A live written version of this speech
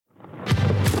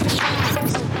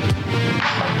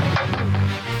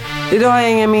Idag är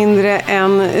ingen mindre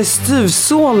än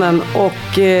styvsonen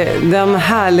och den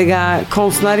härliga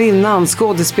konstnärinnan,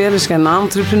 skådespelerskan,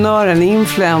 entreprenören,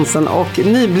 influensen och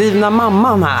nyblivna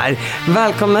mamman här.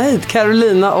 Välkomna hit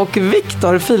Carolina och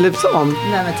Viktor Philipsson.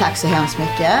 Nej, men tack så hemskt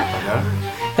mycket.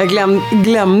 Jag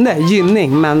glömde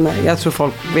Gynning, men jag tror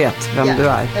folk vet vem du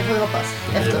är. Det får vi hoppas.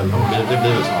 Det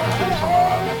blir väl snart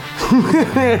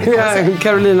Philipsson.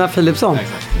 Carolina Philipsson.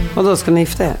 Och då ska ni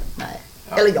gifta er? Nej.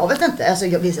 Eller jag vet inte, alltså,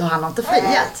 han har inte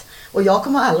friat. Och jag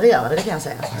kommer aldrig göra det kan jag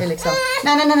säga. Det är liksom,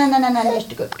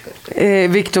 nej,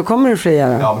 Viktor, kommer du fria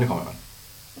då? Ja, men det kommer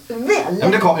jag väl. Väl? Ja,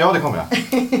 det kommer jag.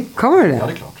 Kommer du det? Ja,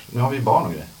 det är klart. Nu har vi barn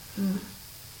och grejer.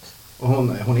 Och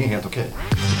hon är helt okej.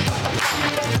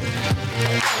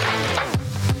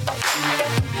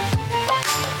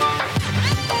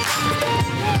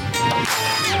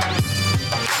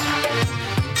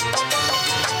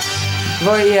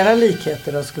 Vad är era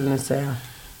likheter då, skulle ni säga?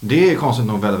 Det är konstigt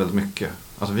nog väldigt, väldigt mycket.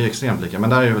 Alltså vi är extremt lika. Men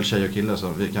där är ju väl tjej och kille så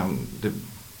vi kan...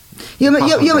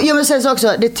 Jo men sen så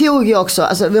också, det tog ju också,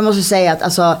 alltså vi måste säga att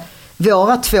alltså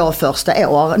våra 2 första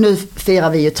år, nu firar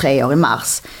vi ju 3 år i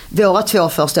mars. Våra 2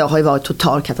 första år har ju varit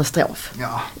total katastrof.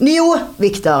 Ja. Jo,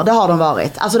 Viktor, det har de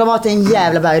varit. Alltså de har varit en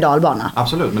jävla berg- och dalbana.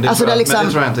 Absolut, men det, alltså, men det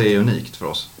tror jag inte är unikt för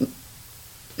oss.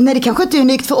 Nej, det kanske inte är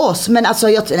unikt för oss, men alltså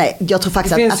jag tror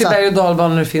faktiskt det finns att... ju alltså, berg- och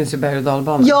dalbanor, det finns ju berg- och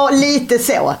dalbanor. Ja, lite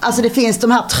så. Alltså det finns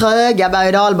de här tröga berg-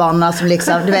 och dalbanorna som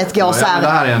liksom, du vet, går så här... Det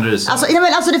här är en rys.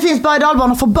 Alltså det finns berg- och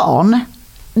dalbanor för barn.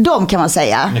 De kan man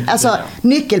säga. Alltså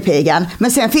nyckelpigan.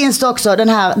 Men sen finns det också den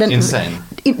här... Insane.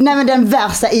 Nej, men den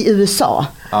värsta i USA.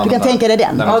 Ja, du kan tänka dig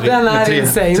den. Ja, den är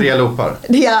insane. 3 loopar.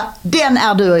 Ja, den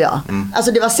är du och jag.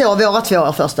 Alltså det var så våra 2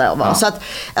 år första år var. Ja. Så att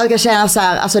jag kan känna så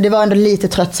här, alltså det var ändå lite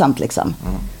tröttsamt liksom.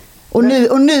 Och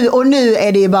nu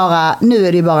är det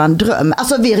ju bara en dröm.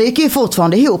 Alltså vi ryker ju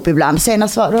fortfarande ihop ibland.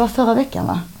 Senast det var förra veckan,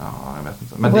 va? Ja, jag vet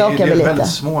inte. Men det är väldigt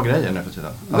små grejer nu för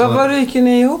tiden. Alltså, Vad ryker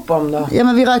ni ihop om då? Ja,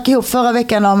 men vi rök ihop förra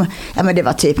veckan om, ja men det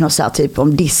var typ något så här, typ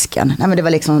om disken. Nej, men det var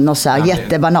liksom något så här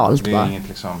jättebanalt det bara. är inget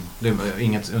liksom, det är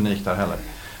inget unikt där heller.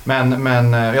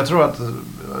 Men jag tror att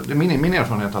min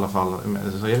erfarenhet i alla fall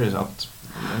så är det ju att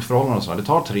förhållanden och så, det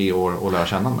tar 3 år att lära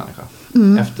känna en människa.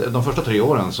 Efter de första 3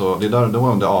 åren så det är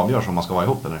då det avgörs om man ska vara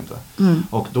ihop eller inte.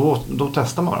 Och då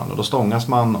testar man varandra, då stångas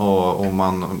man och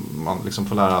man liksom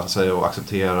får lära sig att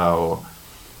acceptera och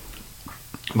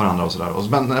varandra och sådär.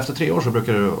 Men efter 3 år så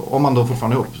brukar det, om man då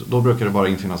fortfarande är ihop, då brukar det bara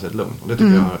infinna sig ett lugn. Och det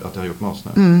tycker jag att det har gjort med oss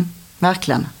nu.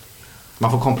 Verkligen.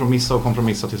 Man får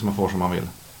kompromissa tills man får som man vill.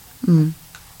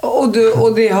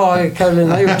 Och det har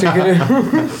Carolina gjort, tycker du?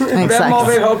 Vem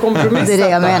av er har kompromissat? Det är det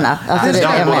jag menar. Alltså, det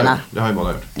är det jag menar. Det har ju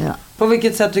båda gjort. Ja. På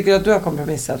vilket sätt tycker du att du har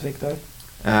kompromissat, Viktor?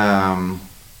 Nej,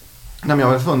 men jag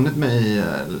har väl funnit mig i,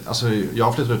 alltså jag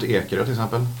har flyttat ut till Ekerö till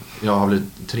exempel. Jag har blivit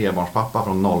 3-barnspappa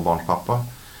från 0-barnspappa.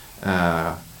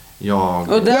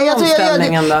 Och den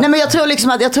omställningen då? Nej, men jag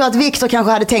tror att Viktor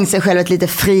kanske hade tänkt sig själv ett lite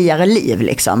friare liv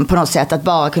liksom, på något sätt, att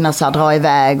bara kunna så här, dra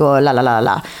iväg och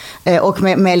lalalala. Och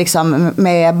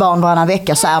med barn varannan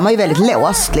vecka så är man ju väldigt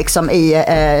låst liksom i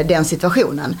den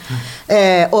situationen.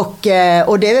 Och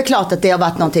det är väl klart att det har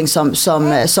varit någonting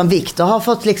som Viktor har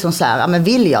fått liksom så här, ja, men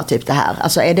vill jag typ det här?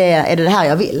 Alltså är det här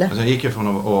jag vill? Alltså, jag gick ju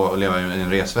från att leva i en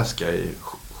resväska i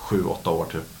 7-8 år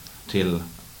typ,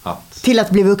 till att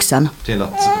bli vuxen. Till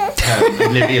att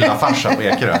bli illa farsa på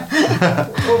Ekerö.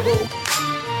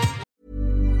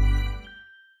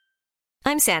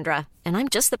 I'm Sandra, and I'm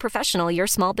just the professional your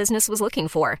small business was looking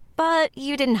for. But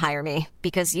you didn't hire me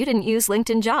because you didn't use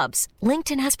LinkedIn Jobs.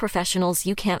 LinkedIn has professionals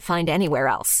you can't find anywhere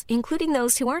else, including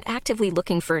those who aren't actively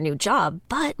looking for a new job,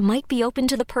 but might be open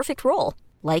to the perfect role,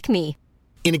 like me.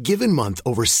 In a given month,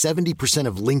 over 70%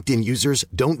 of LinkedIn users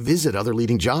don't visit other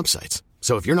leading job sites.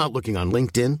 So if you're not looking on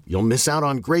LinkedIn, you'll miss out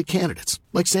on great candidates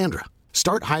like Sandra.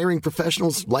 Start hiring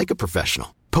professionals like a professional.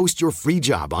 Post your free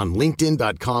job on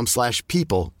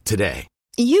linkedin.com/people today.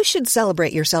 You should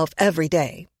celebrate yourself every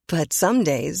day, but some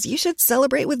days you should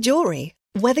celebrate with jewelry.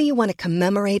 Whether you want to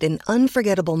commemorate an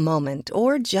unforgettable moment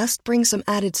or just bring some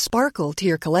added sparkle to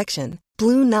your collection,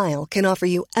 Blue Nile can offer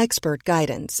you expert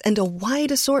guidance and a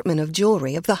wide assortment of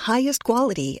jewelry of the highest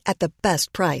quality at the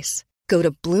best price. Go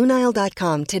to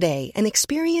BlueNile.com today and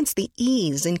experience the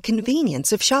ease and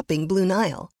convenience of shopping Blue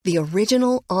Nile, the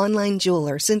original online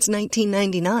jeweler since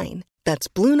 1999. That's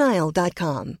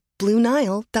BlueNile.com.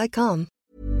 BlueNile.com.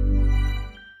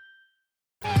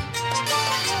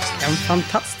 En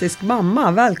fantastisk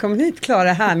mamma. Välkommen hit,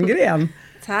 Clara Herngren.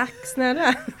 Tack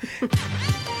snälla.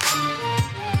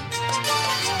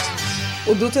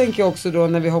 Och då tänker jag också då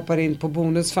när vi hoppar in på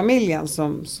Bonusfamiljen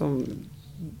som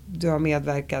du har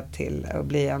medverkat till att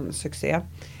bli en succé.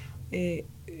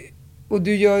 Och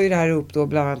du gör ju det här ihop då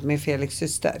bland annat med Felix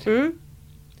syster.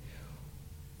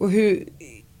 Och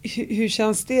hur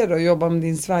känns det då att jobba med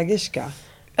din svägerska?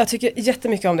 Jag tycker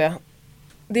jättemycket om det.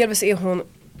 Delvis är hon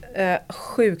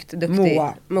sjukt duktig.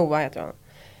 Moa heter hon.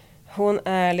 Hon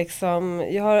är liksom,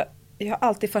 jag har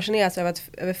alltid fascinerats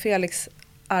över Felix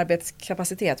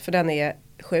arbetskapacitet, för den är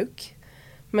sjuk.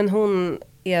 Men hon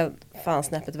är fan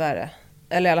snäppet värre.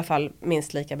 Eller i alla fall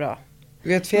minst lika bra.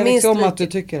 Vet Felix om att du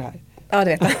tycker det här? Ja,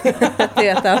 det vet han. Det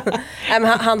vet han. Nej, men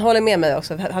han håller med mig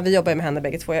också. Vi jobbar med henne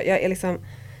bägge två. Jag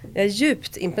är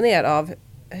djupt imponerad av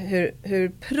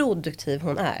hur produktiv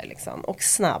hon är liksom. Och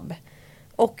snabb.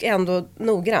 Och ändå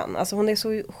noggrann. Alltså hon är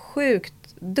så sjukt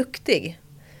duktig.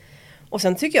 Och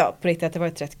sen tycker jag på riktigt att det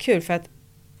varit rätt kul. För att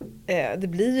det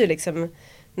blir ju liksom,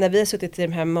 när vi har suttit i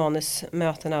de här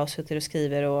manusmötena och suttit och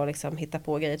skriver och liksom hittar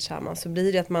på grejer tillsammans, så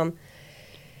blir det att man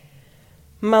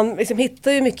liksom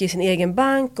hittar ju mycket i sin egen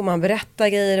bank och man berättar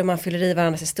grejer och man fyller i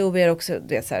varandras historier också,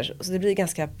 du vet, så det blir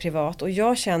ganska privat. Och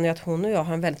jag känner ju att hon och jag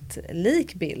har en väldigt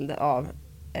lik bild av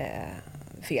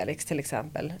Felix till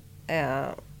exempel.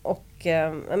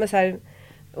 Men så här,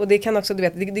 och det kan också, du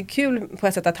vet, det är kul på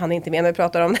ett sätt att han inte är med när vi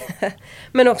pratar om det.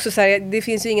 Men också så här, det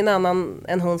finns ju ingen annan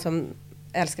än hon som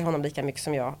älskar honom lika mycket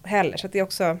som jag heller. Så att det är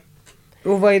också...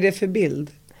 Och vad är det för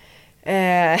bild?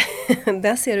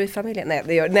 Den ser du i familjen. Nej,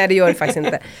 det gör det faktiskt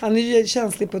inte. Han är ju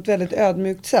känslig på ett väldigt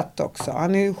ödmjukt sätt också.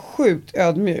 Han är ju sjukt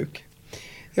ödmjuk.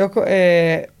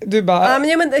 Du bara... Han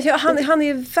är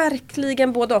ju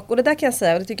verkligen både och det där kan jag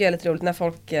säga, och det tycker jag är lite roligt när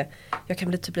folk, jag kan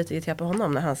bli typ lite irriterad på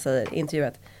honom när han säger i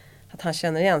intervjuet att han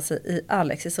känner igen sig i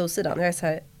Alex i Solsidan. Jag är så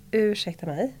här, ursäkta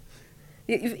mig.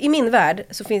 I min värld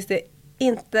så finns det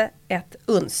inte ett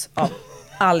uns av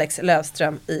Alex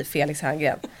Löfström i Felix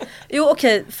Herngren. Jo,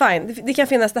 okej, fine. Det kan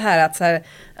finnas det här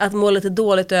att må lite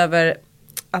dåligt över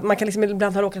att man kan liksom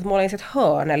ibland ha råkat måla in sitt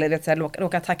hörn eller vet, så här,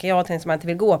 råka tacka ja till en som man inte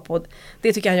vill gå på.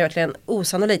 Det tycker jag han gör till en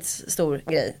osannolikt stor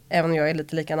grej. Även om jag är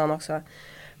lite likadan också.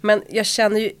 Men jag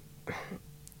känner ju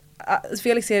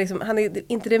Felix är liksom, han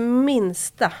är inte det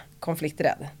minsta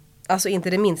konflikträdd. Alltså inte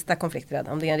det minsta konflikträdd.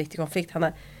 Om det är en riktig konflikt. Han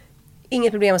har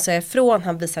inget problem att säga ifrån.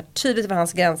 Han visar tydligt var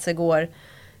hans gränser går.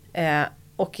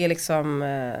 Och är liksom...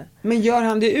 Men gör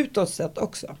han det utåt sett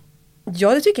också?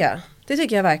 Ja, det tycker jag. Det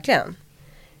tycker jag verkligen.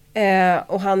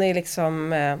 Och han är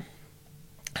liksom...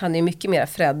 han är mycket mer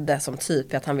Fredde som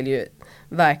typ. Att han vill ju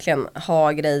verkligen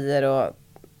ha grejer och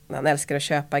han älskar att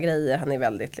köpa grejer. Han är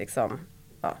väldigt liksom...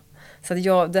 Ja. Så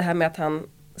att det här med att han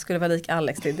skulle vara lik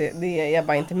Alex, det är jag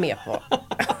bara inte med på.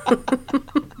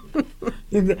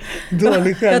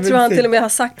 Dålig jag tror han till och med har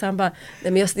sagt, han bara,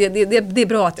 nej men det är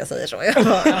bra att jag säger så. Jag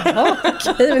bara, jaha,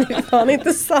 okej, men det är fan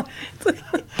inte sant.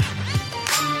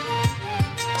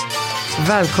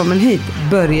 Välkommen hit,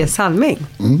 Börje Salming.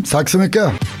 Tack så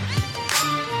mycket.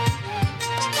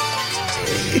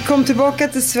 Kom tillbaka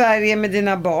till Sverige med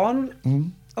dina barn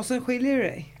och sen skiljer du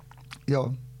dig.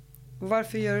 Ja.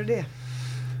 Varför gör du det?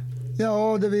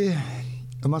 Ja,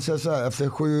 om man säger så här, efter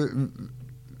 7...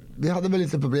 Vi hade väl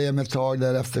lite problem ett tag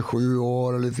där efter 7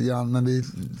 år och lite grann, men vi är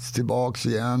tillbaks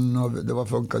igen och det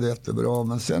funkade jättebra.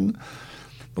 Men sen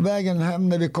på vägen hem,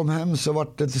 när vi kom hem, så var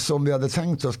det inte som vi hade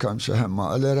tänkt oss kanske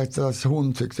hemma. Eller rättare sagt,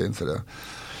 hon tyckte inte det.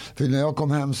 För när jag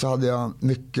kom hem så hade jag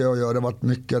mycket att göra. Det var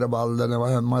mycket rabalder när jag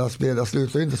var hemma. Jag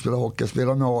slutade inte spela hockey, jag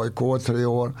spelade med AIK 3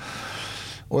 år.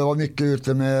 Och jag var mycket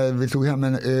ute med, vi tog hem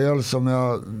en öl som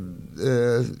jag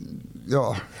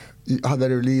hade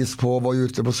release på, var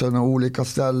ute på sådana olika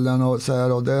ställen och så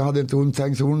här, och det hade inte hon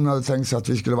tänkt. Hon hade tänkt sig att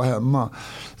vi skulle vara hemma,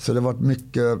 så det var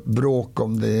mycket bråk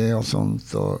om det och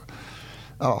sånt, och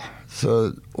ja,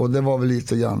 så, och det var väl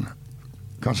lite grann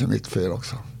kanske mitt fel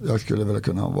också. Jag skulle väl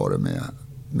kunna ha varit med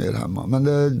mer hemma, men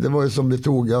det var ju som vi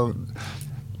tog. Jag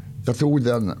tog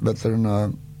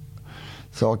den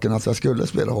saken att jag skulle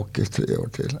spela hockey 3 år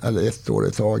till, eller 1 år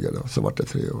i taget då, så var det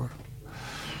 3 år.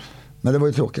 Men det var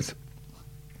ju tråkigt.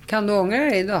 Kan du ångra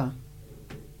dig idag?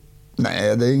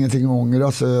 Nej, det är ingenting att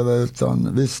ångra sig över,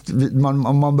 utan visst,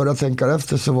 om man börjar tänka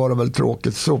efter så var det väl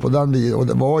tråkigt så på den vid, och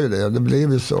det var ju det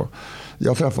blev ju så.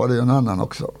 Jag träffade ju en annan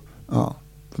också. Ja,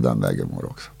 på den vägen var det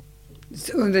också.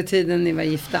 Under tiden ni var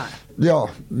gifta? Ja,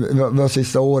 det var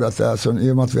sista året där, så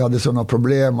i och med att vi hade sådana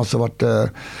problem och så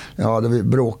var det, vi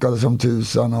bråkade som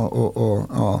tusan och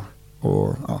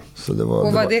så det var.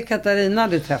 Och var det Katarina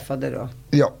du träffade då?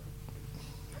 Ja.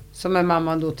 Som är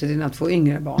mamman då till dina 2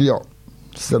 yngre barn? Ja,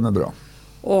 stämmer bra.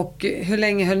 Och hur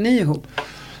länge höll ni ihop?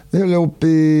 Vi höll ihop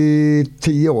i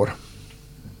 10 år.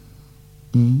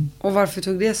 Och varför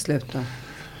tog det slut då?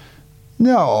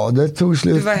 Ja, det tog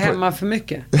slut. Du var hemma för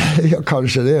mycket? Ja,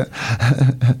 kanske det.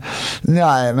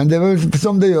 Nej, men det var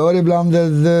som det gör ibland.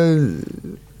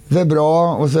 det är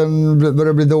bra och sen börjar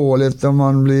det bli dåligt och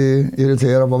man blir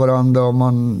irriterad på varandra och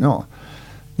man, ja.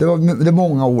 Det är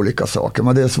många olika saker,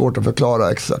 men det är svårt att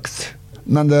förklara exakt.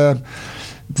 Men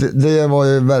det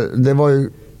var ju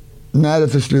när det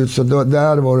till slut så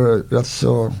där var det rätt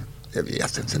så, jag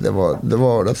vet inte, det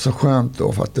var rätt så skönt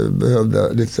då för att det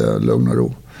behövde lite lugn och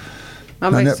ro.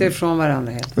 Man växer ifrån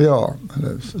varandra helt. Ja,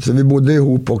 så vi bodde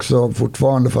ihop också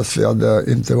fortfarande fast vi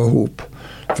inte var ihop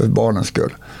för barnens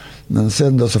skull. Men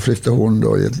sen då så flyttade hon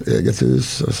då i ett eget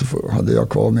hus och så hade jag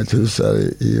kvar mitt hus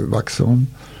här i Vaxholm.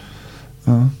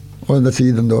 Ja. Och under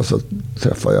tiden då så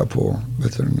träffade jag på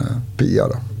Pia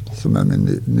då, som är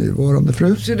min nuvarande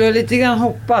fru. Så du har lite grann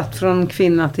hoppat från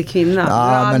kvinna till kvinna? Ja, du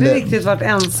har aldrig riktigt varit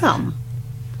ensam?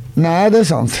 Nej, det är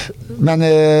sant. Men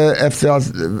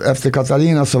efter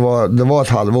Katarina så var ett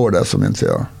halvår där som inte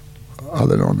jag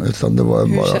hade någon. Utan det var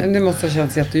bara... Det måste ha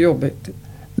känts jättejobbigt.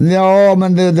 Ja,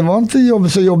 men det var inte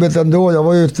så jobbigt ändå. Jag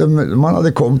var ute, man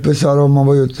hade kompisar och man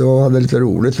var ute och hade lite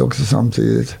roligt också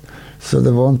samtidigt. Så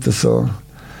det var inte så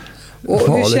och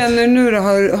farligt. Hur känner du nu då?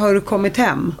 Har du kommit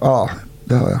hem? Ja,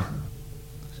 det har jag.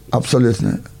 Absolut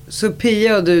nu. Så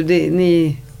Pia och du,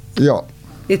 ni... Ja.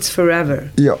 It's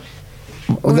forever. Ja.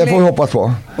 Och det får vi hoppas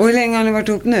på. Och hur länge har ni varit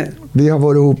ihop nu? Vi har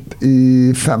varit ihop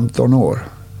i 15 år.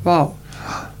 Wow.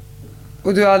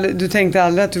 Och du tänkte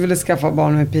aldrig att du ville skaffa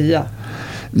barn med Pia?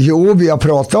 Jo, vi har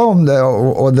pratat om det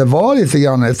och det var lite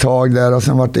grann ett tag där och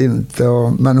sen var det inte.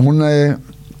 Men hon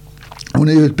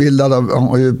är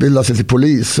utbildad sig till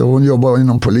polis och hon jobbar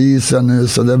inom polisen nu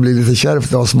så det blir lite kärvt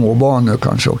att ha småbarn nu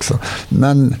kanske också.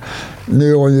 Men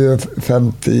nu är hon ju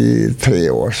 53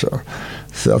 år så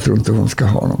jag tror inte hon ska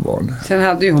ha någon barn. Sen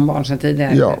hade ju hon barn sedan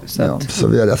tidigare. Ja, så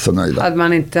vi är rätt så nöjda. Hade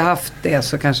man inte haft det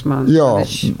så kanske man... Ja,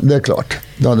 det är klart.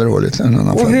 Då hade det varit en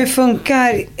annan Och hur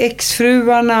funkar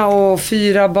exfruarna och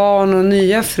 4 barn och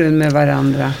nya frun med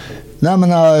varandra? Nej, men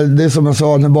det är som jag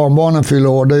sa, när barnbarnen fyller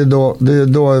år, det är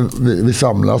då vi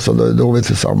samlas och det är då vi är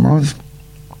tillsammans.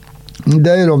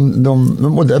 Det är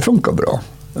och det funkar bra.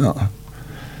 Ja.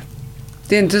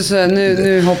 Det är inte så,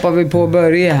 nu hoppar vi på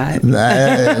Börje här.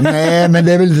 Nej, men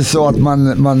det är väl inte så att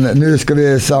man nu ska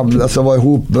vi samlas och vara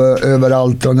ihop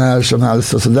överallt och när som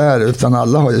helst och sådär, utan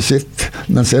alla har ju sitt.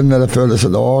 Men sen när det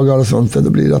födelsedagar och sånt, då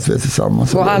blir det att vi är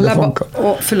tillsammans. Och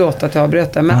förlåt att jag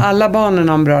avbröt, men alla barnen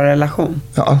har en bra relation.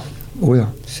 Ja, ja.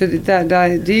 Så det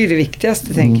är ju det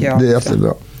viktigaste, tänker jag. Det är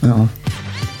jättebra, ja.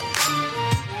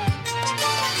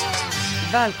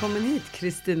 Välkommen hit,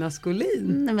 Kristina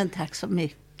Skolin. Nej, men tack så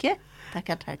mycket.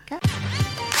 Tackar.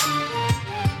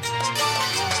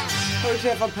 Har du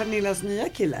träffat Pernillas nya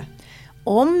kille?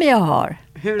 Om jag har.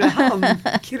 Hur är han?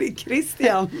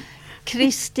 Christian?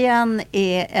 Christian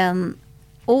är en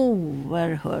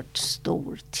oerhört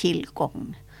stor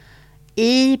tillgång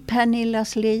i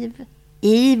Pernillas liv,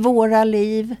 i våra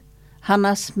liv. Han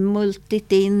har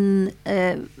smultit in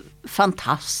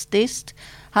fantastiskt.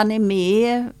 Han är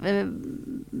med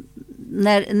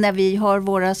när vi har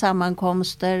våra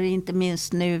sammankomster, inte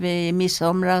minst nu i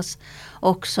midsomras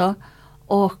också.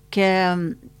 Och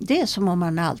det är som om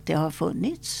han alltid har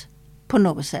funnits på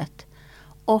något sätt.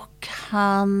 Och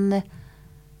han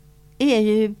är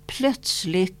ju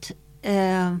plötsligt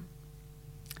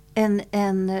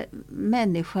en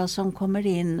människa som kommer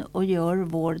in och gör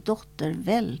vår dotter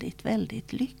väldigt,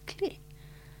 väldigt lycklig.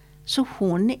 Så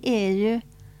hon är,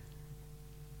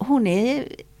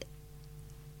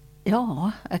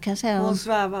 ja, jag kan säga... Hon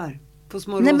svävar på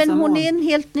små nej, men hon moln. är en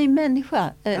helt ny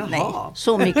människa.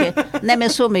 Nej,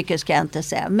 så mycket ska jag inte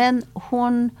säga. Men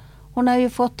hon har ju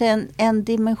fått en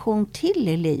dimension till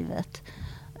i livet.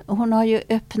 Hon har ju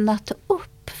öppnat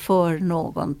upp för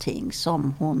någonting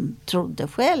som hon trodde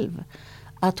själv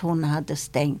att hon hade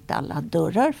stängt alla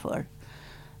dörrar för.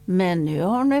 Men nu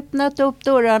har hon öppnat upp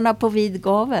dörrarna på vid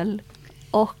gavel.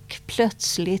 Och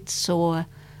plötsligt så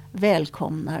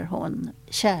välkomnar hon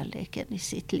kärleken i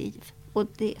sitt liv. Och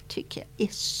det tycker jag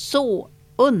är så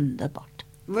underbart.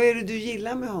 Vad är det du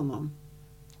gillar med honom?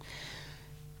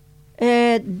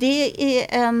 Det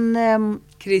är en...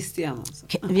 Christian alltså.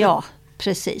 Ja,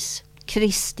 precis.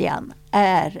 Christian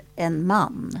är en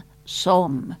man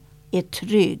som är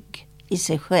trygg i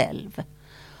sig själv.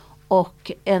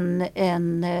 Och en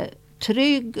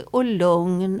trygg och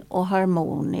lugn och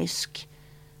harmonisk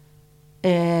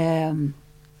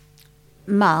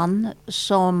man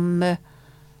som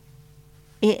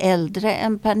är äldre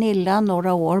än Pernilla,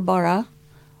 några år bara.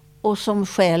 Och som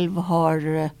själv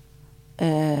har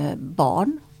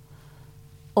barn.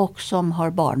 Och som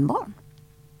har barnbarn.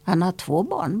 Han har 2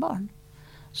 barnbarn.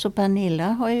 Så Pernilla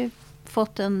har ju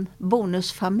fått en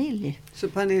bonusfamilj. Så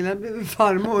Pernilla blev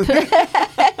farmor.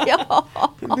 Ja.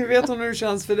 Nu vet hon hur det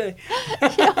känns för dig.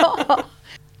 Ja.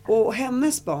 Och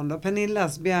hennes barn då,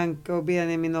 Pernillas, Bianca och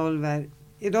Benjamin Oliver,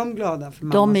 är de glada för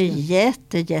mamma? De är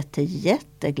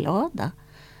jätteglada.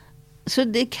 Så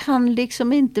det kan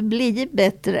liksom inte bli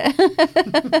bättre.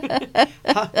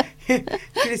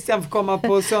 Christian får komma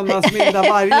på söndagsmiddag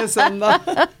varje söndag.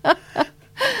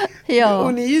 Ja.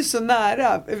 Och ni är ju så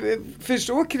nära.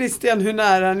 Förstår Christian hur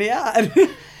nära ni är?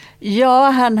 Ja,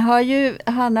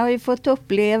 han har ju fått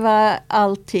uppleva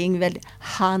allting väldigt.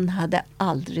 Han hade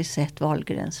aldrig sett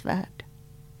Wahlgrens värld.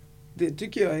 Det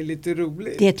tycker jag är lite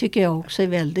roligt. Det tycker jag också är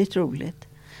väldigt roligt.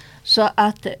 Så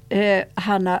att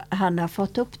han har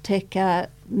fått upptäcka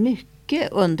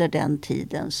mycket under den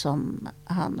tiden som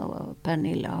han och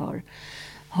Pernilla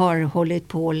har hållit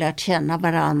på och lärt känna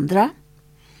varandra.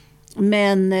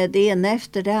 Men det ena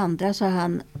efter det andra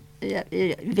så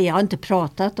vi har inte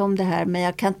pratat om det här, men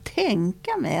jag kan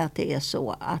tänka mig att det är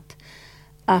så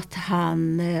att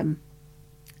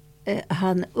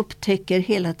han upptäcker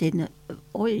hela tiden,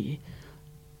 oj.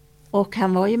 Och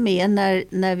han var ju med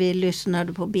när vi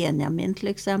lyssnade på Benjamin till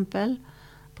exempel.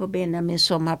 På Benjamins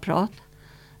sommarprat.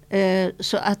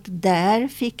 Så att där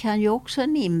fick han ju också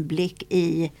en inblick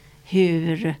i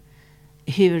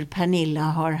hur Pernilla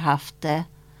har haft det.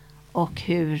 Och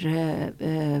hur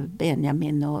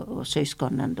Benjamin och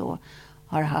syskonen då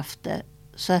har haft det.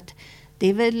 Så att det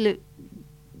är väl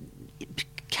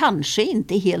kanske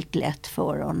inte helt lätt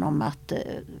för honom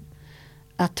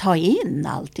att ta in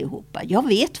alltihopa. Jag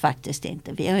vet faktiskt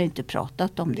inte. Vi har ju inte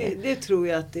pratat om det. Det tror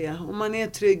jag att det är. Om man är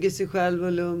trygg i sig själv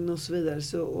och lugn och så vidare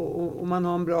så, och man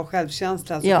har en bra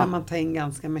självkänsla så kan man ta in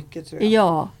ganska mycket, tror jag.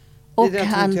 Ja. Och det där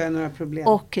tror inte jag är några problem.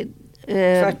 Och,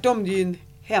 tvärtom, det är ju en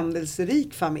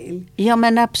händelserik familj. Ja,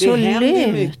 men absolut. Det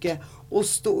händer mycket. Och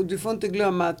du får inte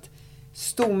glömma att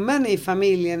stommen i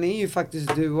familjen är ju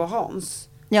faktiskt du och Hans.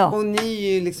 Ja. Och ni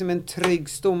är ju liksom en trygg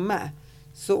stomme.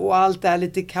 Så, och allt det här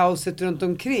lite kaoset runt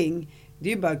omkring,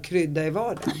 det är ju bara krydda i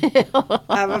vardagen.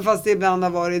 Även fast det ibland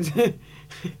har varit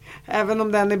även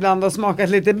om den ibland har smakat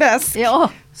lite bäst. Ja.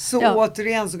 Så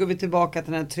återigen så går vi tillbaka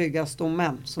till den här trygga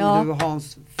stommen som du och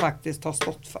Hans faktiskt har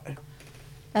stått för.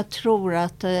 Jag tror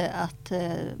att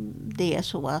det är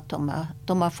så att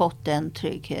de har fått den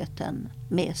tryggheten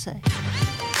med sig.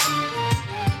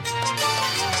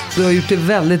 Du har gjort det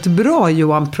väldigt bra,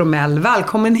 Johan Promell.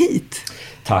 Välkommen hit.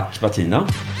 Tack, Martina.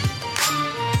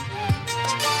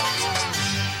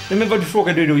 Nej, men vad du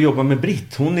frågade du att jobba med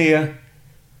Britt. Hon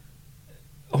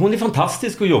är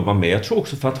fantastisk att jobba med. Jag tror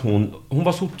också för att hon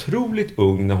var så otroligt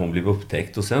ung när hon blev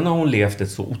upptäckt. Och sen har hon levt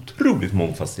ett så otroligt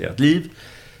mångfacetterat liv.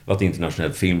 Varit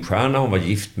internationell filmstjärna. Hon var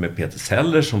gift med Peter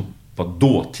Sellers som var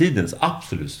dåtidens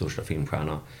absolut största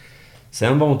filmstjärna.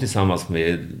 Sen var hon tillsammans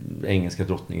med engelska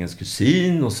drottningens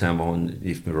kusin. Och sen var hon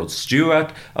gift med Rod Stewart.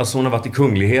 Alltså hon har varit i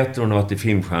kungligheter. Hon har varit i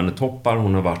filmstjärnetoppar.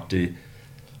 Hon har varit i...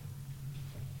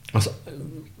 Alltså,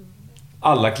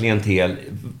 alla klientel,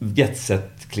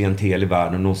 jetset-klientel i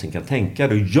världen någonsin kan tänka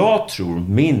det. Och jag tror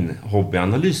min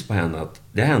hobbyanalys på henne att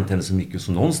det har hänt henne så mycket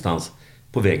som någonstans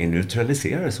på vägen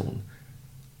neutraliserades hon.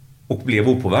 Och blev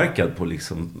opåverkad på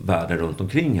liksom världen runt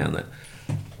omkring henne.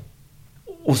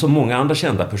 Och som många andra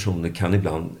kända personer kan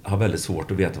ibland ha väldigt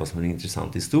svårt att veta vad som är en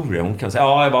intressant historia. Hon kan säga,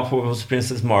 jag var hos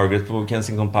Princess Margaret på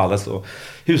Kensington Palace och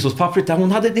hushållspappret där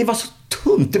hon hade, det var så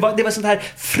tunt. Det var sån här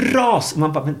fras.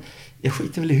 Man bara, men jag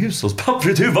skiter väl i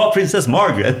hushållspappret. Hur var Princess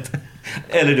Margaret?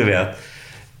 Eller du vet.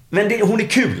 Men hon är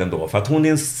kul ändå för att hon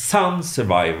är en sann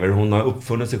survivor. Hon har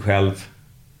uppfunnit sig själv,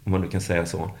 om man nu kan säga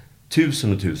så,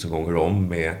 1000 och 1000 gånger om.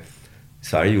 Med i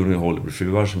Sverige gjorde hon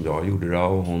Hollywoodfruar som jag gjorde då,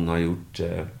 och hon har gjort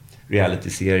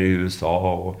reality-serier i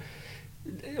USA och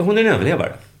hon är en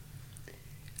överlevare.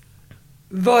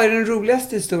 Vad är den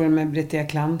roligaste historien med Britt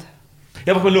Ekland?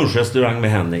 Jag var på en lunchrestaurang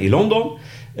med henne i London.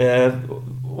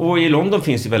 Och i London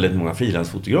finns det väldigt många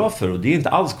frilansfotografer och det är inte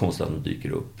alls konstigt att de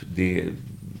dyker upp.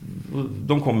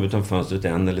 De kommer utanför fönstret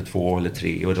 1 eller 2 eller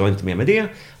 3 och det var inte mer med det.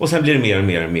 Och sen blir det mer och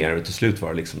mer och mer och till slut var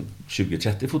det liksom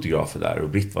 20-30 fotografer där och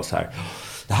Britt var så här: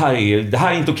 det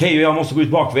här är inte okej och jag måste gå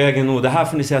ut bakvägen och det här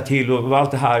får ni säga till och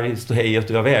allt det här är ståhejet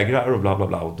och jag vägrar och bla bla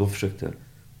bla. Och då försökte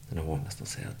den här nästan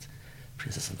säga att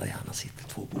prinsessan Diana sitter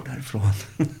 2 bord härifrån.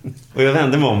 Och jag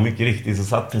vände mig om mycket riktigt så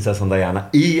satt prinsessan Diana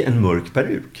i en mörk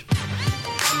peruk.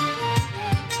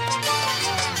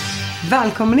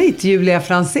 Välkommen hit, Julia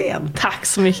Franzén. Tack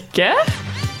så mycket.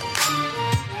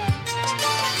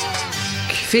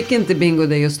 Fick inte Bingo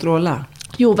dig att stråla?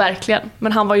 Jo, verkligen.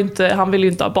 Men han ville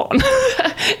ju inte ha barn.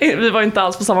 Vi var inte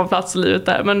alls på samma plats i livet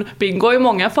där. Men Bingo har ju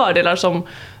många fördelar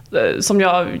som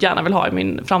jag gärna vill ha i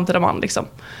min framtida man. Liksom.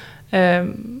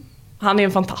 Han är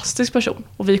en fantastisk person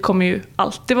och vi kommer ju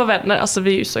alltid vara vänner. Alltså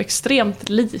vi är ju så extremt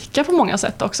lika på många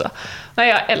sätt också. Nej,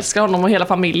 jag älskar honom och hela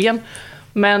familjen.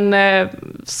 Men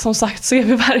som sagt så är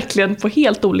vi verkligen på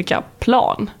helt olika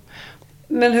plan.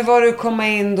 Men hur var det att komma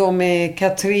in då med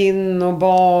Katrin och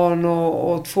barn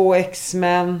och 2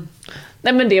 ex-män?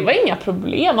 Nej, men det var inga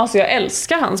problem. Alltså jag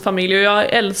älskar hans familj och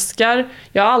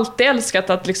jag har alltid älskat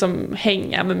att liksom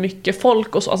hänga med mycket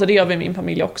folk och så. Alltså det gör vi i min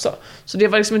familj också. Så det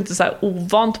var liksom inte så här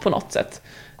ovant på något sätt.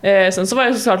 Sen så var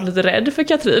jag såklart lite rädd för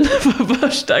Katrin för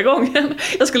första gången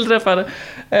jag skulle träffa henne.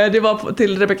 Det var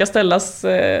till Rebecca Stellas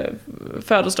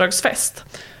födelsedagsfest.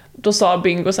 Då sa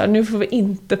Bingo så här: nu får vi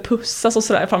inte pussas och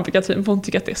sådär framför Katrin för hon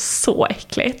tycker att det är så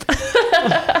äckligt.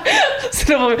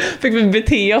 Så då fick vi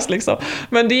bete oss liksom.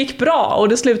 Men det gick bra och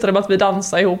det slutade med att vi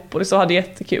dansade ihop och det så hade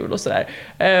jättekul och sådär.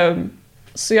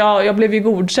 Så jag blev ju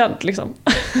godkänd liksom.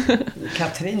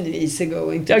 Katrin är ju easy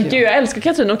go, inte gud, jag älskar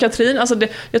Katrin. Och Katrin, alltså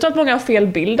jag tror att många har fel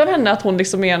bild av henne, att hon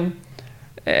liksom är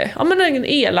en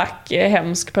elak,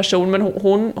 hemsk person. Men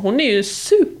hon är ju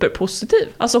superpositiv.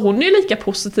 Alltså hon är ju lika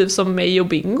positiv som mig och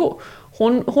Bingo.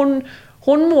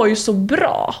 Hon mår ju så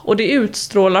bra och det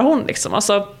utstrålar hon liksom.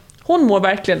 Alltså hon mår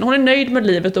verkligen, hon är nöjd med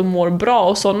livet och mår bra.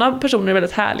 Och sådana personer är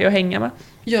väldigt härliga att hänga med.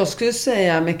 Jag skulle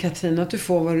säga med Katrin att du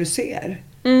får vad du ser.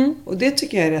 Och det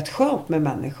tycker jag är rätt skönt med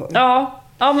människor. Ja,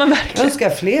 men verkligen. Jag önskar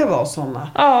fler vara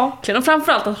sådana. Ja, och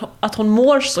framförallt att hon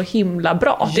mår så himla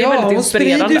bra. Det är väldigt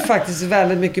inspirerande. Hon sprider ju faktiskt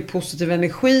väldigt mycket positiv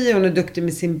energi. Hon är duktig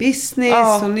med sin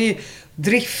business. Hon är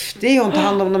driftig. Hon tar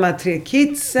hand om de här 3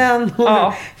 kidsen. Hon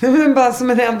är bara som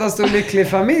en enda stor lycklig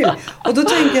familj. Och då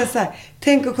tänker jag så här,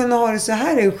 tänk att kunna ha det så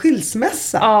här i en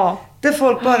skilsmässa. Där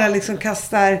folk bara liksom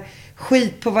kastar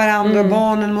skit på varandra och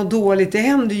barnen mår dåligt. Det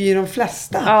händer ju i de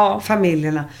flesta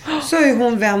familjerna. Så har ju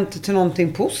hon vänt till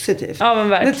någonting positivt. Ja, men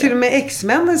verkligen. När till och med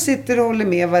ex-männen sitter och håller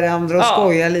med varandra och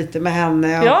skojar lite med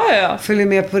henne och följer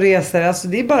med på resor. Alltså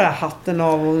det är bara hatten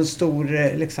av och en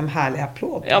stor liksom härlig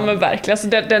applåd. Ja, men verkligen.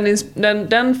 Alltså,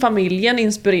 den familjen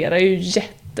inspirerar ju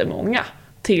jättemånga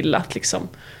till att liksom...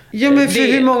 Ja, men för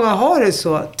hur många har det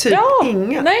så? Typ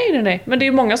inga. Nej. Men det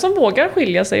är många som vågar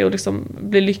skilja sig och liksom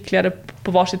bli lyckligare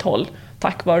på varsitt håll.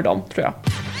 Tack vare dem, tror jag.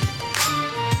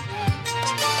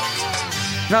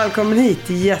 Välkommen hit,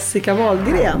 Jessica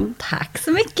Wahlgren. Tack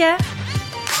så mycket.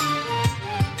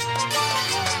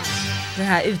 Den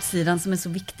här utsidan som är så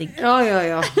viktig.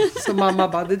 Ja. Så mamma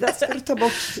bara, det där ska du ta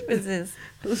bort. Precis.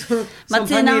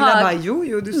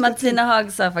 Martina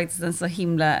Haag sa faktiskt en så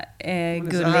himla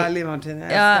gullig. Så härlig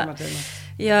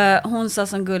Martina. Hon sa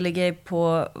som gullig grej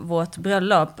på vårt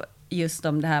bröllop just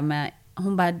om det här med,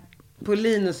 hon bara, på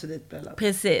Linus och ditt bröllop.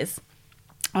 Precis.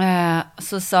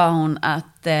 Så sa hon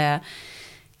att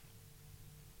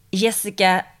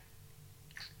Jessica,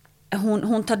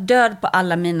 hon tar död på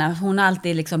alla mina, hon har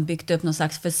alltid liksom byggt upp någon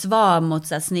slags försvar mot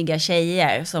så här snygga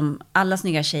tjejer, som alla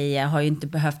snygga tjejer har ju inte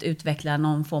behövt utveckla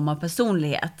någon form av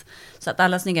personlighet, så att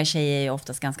alla snygga tjejer är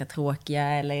oftast ganska tråkiga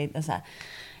eller så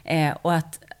här. Och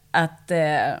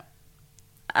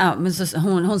men så,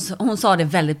 hon sa det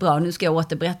väldigt bra. Nu ska jag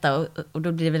återberätta och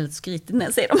då blir det väldigt skrytigt när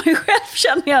jag säger det mig själv,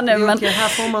 känner jag nu. Men här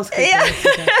får man skryta.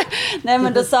 Nej,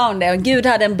 men då sa hon det. Gud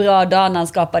hade en bra dag när han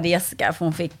skapade Jessica, för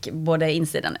hon fick både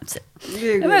insidan och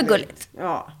utsidan. Det var gulligt.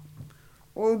 Ja.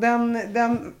 Och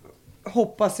den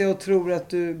hoppas jag och tror att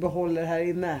du behåller här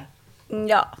inne.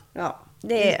 Ja.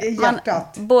 Det är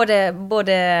hjärtat.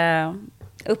 Både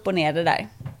upp och ner det där.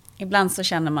 Ibland så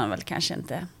känner man väl kanske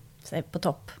inte sig på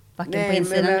topp. Nej, på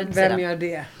insidan, men vem gör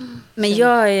det? Men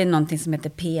jag är någonting som heter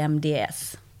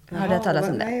PMDS. Har du hört talas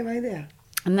om det? Nej, vad är det?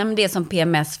 Nej, men det är som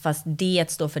PMS fast D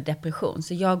står för depression.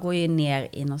 Så jag går ju ner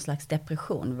i någon slags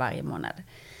depression varje månad.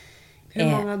 Hur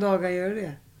många dagar gör du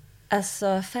det? Alltså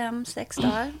 5-6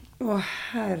 dagar.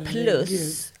 Herregud.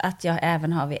 Plus att jag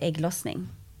även har vid ägglossning.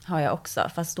 Har jag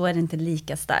också. Fast då är det inte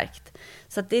lika starkt.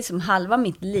 Så att det är som halva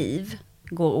mitt liv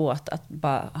går åt att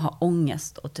bara ha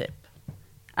ångest och typ.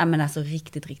 Ja, men alltså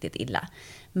riktigt, riktigt illa.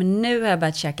 Men nu har jag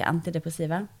börjat käka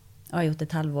antidepressiva. Och har gjort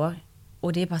ett halvår.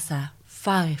 Och det är bara så här,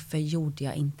 varför gjorde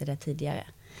jag inte det tidigare?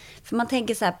 För man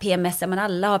tänker så här, PMS, men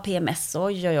alla har PMS,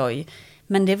 oj.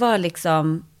 Men det var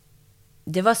liksom,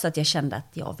 det var så att jag kände att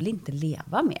jag vill inte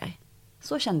leva mer.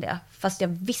 Så kände jag. Fast jag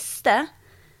visste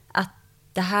att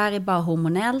det här är bara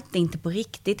hormonellt, det är inte på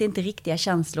riktigt, det är inte riktiga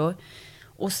känslor.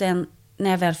 Och sen när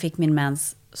jag väl fick min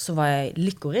mens så var jag i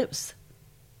lyckorus.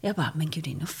 Jag bara, men gud,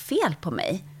 det är nog fel på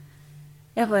mig.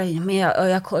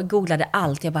 Jag googlade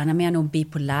allt. Jag bara, nej men jag är nog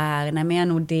bipolär, nej men jag är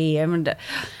nog det.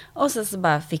 Och så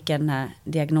bara fick jag den här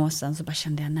diagnosen. Så bara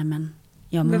kände jag, nej men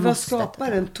jag måste. Men vad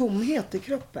skapar en tomhet i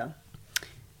kroppen?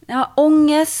 Ja,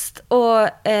 ångest och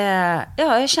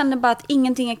jag känner bara att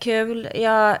ingenting är kul.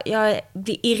 Jag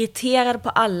blir irriterad på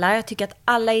alla. Jag tycker att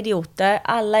alla är idioter.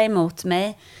 Alla är emot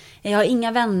mig. Jag har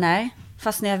inga vänner.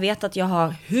 Fast när jag vet att jag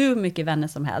har hur mycket vänner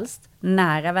som helst.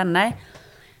 Nära vänner.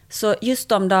 Så just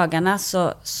de dagarna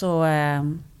så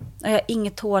jag har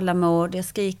inget tålamod. Jag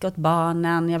skriker åt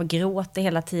barnen. Jag gråter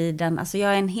hela tiden. Alltså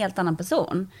jag är en helt annan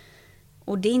person.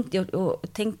 Och det är inte... Och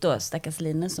tänk då stackars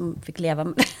Linus som fick leva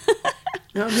med det.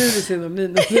 Ja, nu är det synd om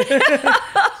Linus.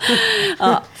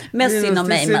 Ja, mest synd om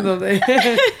mig.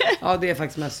 Ja, det är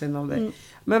faktiskt mest synd om dig.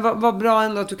 Men vad bra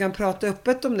ändå att du kan prata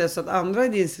öppet om det så att andra i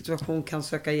din situation kan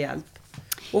söka hjälp.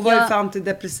 Och vad är det för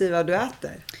antidepressiva du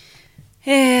äter?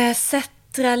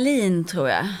 Cetralin tror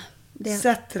jag.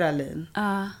 Cetralin?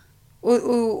 Ja.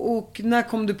 Och när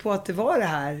kom du på att det var det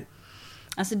här?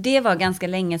 Alltså det var ganska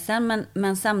länge sedan,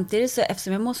 men samtidigt så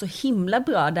eftersom jag mår så himla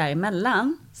bra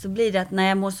däremellan så blir det att när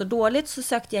jag mår så dåligt så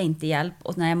sökte jag inte hjälp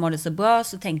och när jag mådde så bra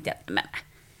så tänkte jag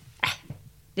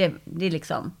det är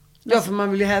liksom... Ja, för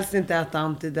man vill ju helst inte äta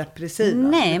antidepressiva.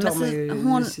 Nej, men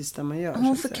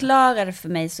hon förklarade för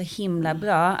mig så himla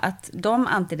bra att de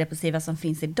antidepressiva som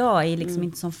finns idag är liksom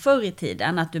inte som förr i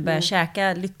tiden. Att du börjar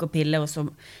käka lyckopiller och så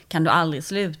kan du aldrig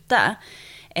sluta.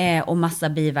 Och massa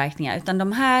biverkningar. Utan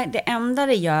de här, det enda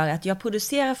det gör är att jag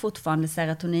producerar fortfarande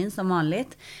serotonin som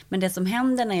vanligt. Men det som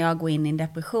händer när jag går in i en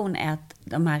depression är att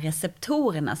de här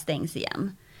receptorerna stängs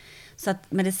igen. Så att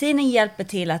medicinen hjälper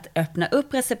till att öppna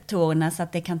upp receptorerna så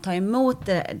att det kan ta emot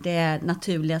det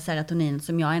naturliga serotonin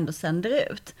som jag ändå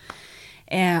sänder ut.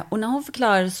 Och när hon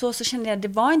förklarade så kände jag att det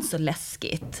var inte så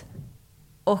läskigt.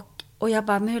 Och jag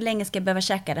bara, men hur länge ska jag behöva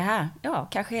käka det här? Ja,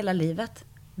 kanske hela livet.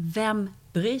 Vem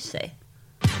bryr sig?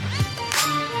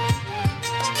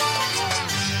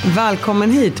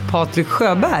 Välkommen hit, Patrik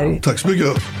Sjöberg. Tack så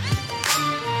mycket.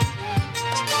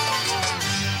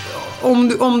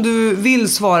 Om du vill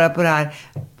svara på det här,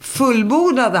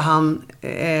 fullbordade han?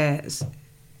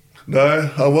 Nej,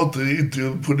 han var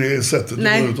inte på det sättet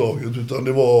överhuvudtaget, utan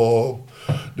det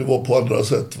var på andra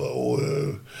sätt. Va? Och,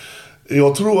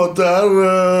 jag tror att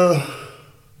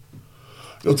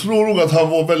jag tror nog att han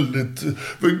var väldigt...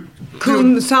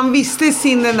 Så han visste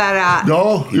sin den där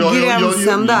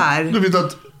gränsen där? Du vet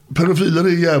att pedofiler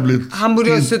är jävligt... Han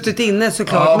borde ha suttit inne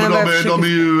såklart. Ja, men de är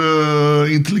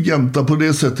ju intelligenta på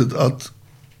det sättet att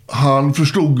han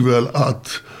förstod väl att...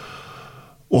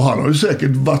 Och han har ju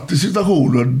säkert varit i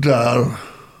situationer där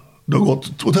det har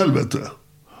gått åt helvete.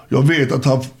 Jag vet att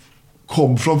han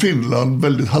kom från Finland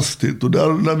väldigt hastigt. Och där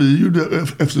när vi gjorde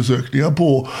eftersökningar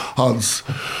på hans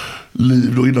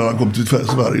liv då innan han kom till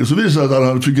Sverige så visade det att han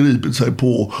hade förgripit sig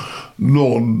på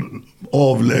någon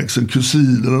avlägsen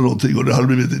kusin eller någonting och det hade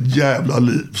blivit ett jävla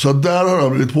liv. Så där har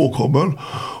han blivit påkommen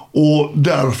och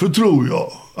därför tror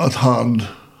jag att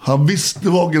han visste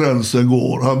var gränsen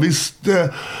går. Han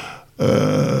visste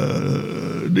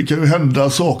det kan ju hända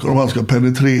saker om han ska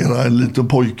penetrera en liten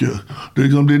pojke.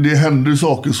 Det händer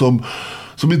saker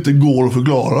som inte går att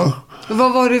förklara.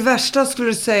 Vad var det värsta skulle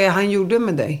du säga han gjorde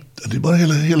med dig? Det är bara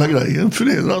hela grejen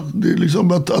förnedrad. Det är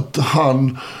liksom att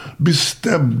han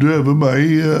bestämde över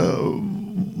mig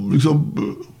liksom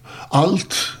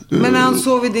allt. Men han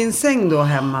sov i din säng då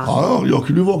hemma? Ja, jag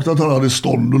kunde ju vakna att han hade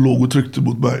stånd och låg och tryckte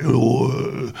mot mig. Och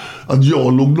att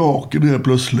jag låg naken helt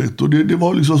plötsligt. Och det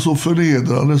var liksom så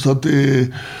förnedrande så att det...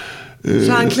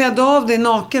 Så han klädde av dig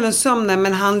naken och sömnen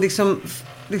men han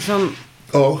liksom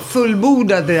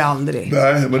fullbordade det aldrig?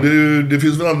 Nej, men det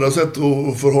finns väl andra sätt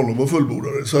för honom att fullborda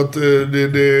det. Så att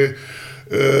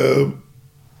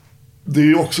det är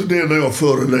ju också det när jag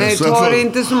föreläser. Nej, ta det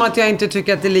inte som att jag inte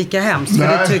tycker att det är lika hemskt. Nej,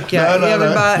 för det tycker jag.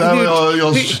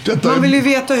 Man vill ju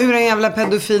veta hur en jävla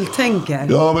pedofil tänker.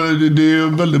 Ja, men det är ju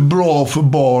väldigt bra för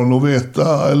barn att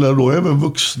veta, eller då även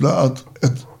vuxna, att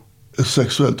ett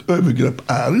sexuellt övergrepp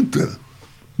är inte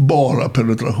bara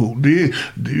penetration. Det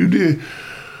är ju det,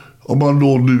 om man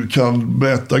då nu kan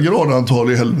mäta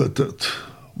gradantal i helvetet.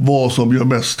 Vad som gör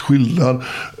mest skillnad.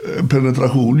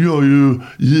 Penetration gör ju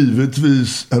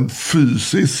givetvis en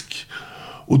fysisk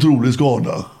otrolig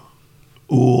skada.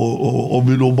 Och om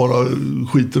vi då bara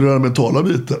skiter i den mentala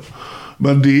biten.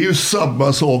 Men det är ju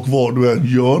samma sak vad du än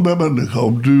gör med människa.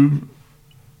 Om du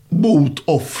mot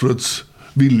offrets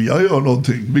vilja gör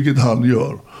någonting, vilket han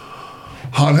gör.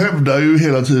 Han hävdar ju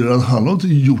hela tiden att han har inte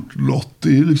gjort något.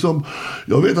 Det är liksom,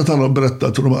 jag vet att han har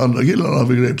berättat för de andra killarna han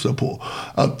förgrep sig på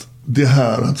att det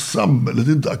här att samhället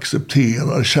inte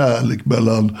accepterar kärlek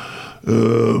mellan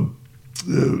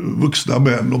vuxna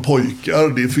män och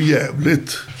pojkar, det är för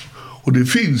jävligt. Och det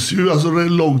finns ju, alltså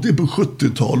långt in på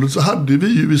 70-talet så hade vi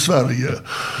ju i Sverige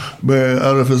med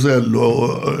RFSL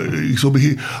och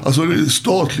liksom, alltså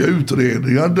statliga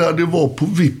utredningar där det var på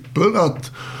vippen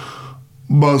att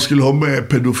man skulle ha med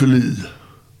pedofili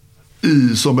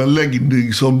i som en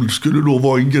läggning som skulle då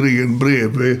vara en gren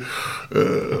bredvid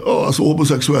alltså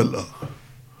homosexuella.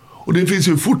 Och det finns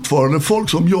ju fortfarande folk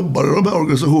som jobbar i de här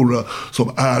organisationerna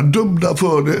som är dömda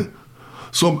för det,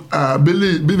 som är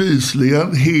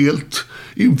bevisligen helt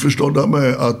införstådda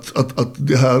med att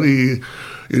det här är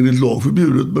enligt lag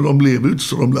förbjudet, men de lever inte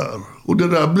så de lär. Och det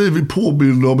där blir vi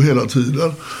påminna om hela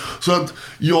tiden. Så att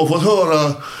jag har fått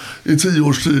höra i 10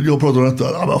 års tid, jag pratar om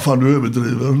detta, vad fan du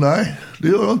överdriver. Nej, det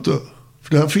gör jag inte.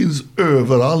 För det här finns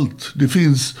överallt. Det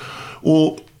finns,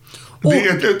 och det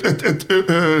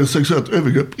är ett sexuellt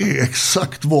övergrepp är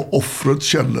exakt vad offret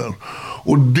känner.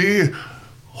 Och det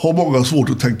har många svårt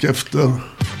att tänka efter.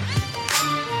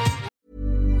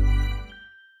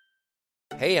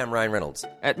 Hey, I'm Ryan Reynolds.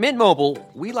 At Mint Mobile,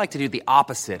 we like to do the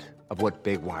opposite of what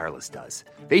Big Wireless does.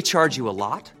 They charge you a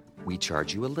lot, we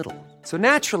charge you a little. So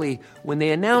naturally, when they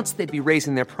announced they'd be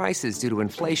raising their prices due to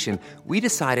inflation, we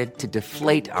decided to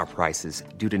deflate our prices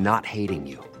due to not hating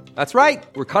you. That's right.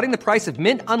 We're cutting the price of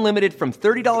Mint Unlimited from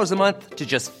 $30 a month to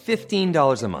just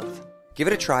 $15 a month. Give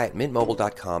it a try at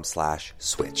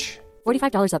mintmobile.com/switch.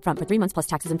 $45 up front for 3 months plus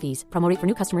taxes and fees. Promo rate for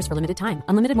new customers for limited time.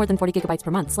 Unlimited more than 40 gigabytes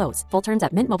per month slows. Full terms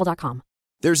at mintmobile.com.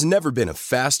 There's never been a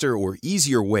faster or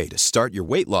easier way to start your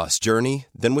weight loss journey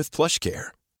than with PlushCare.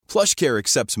 PlushCare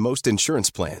accepts most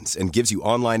insurance plans and gives you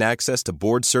online access to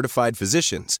board-certified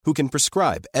physicians who can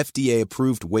prescribe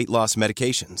FDA-approved weight loss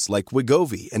medications like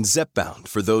Wegovy and Zepbound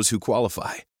for those who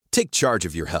qualify. Take charge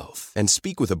of your health and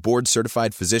speak with a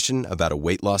board-certified physician about a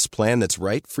weight loss plan that's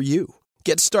right for you.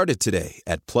 Get started today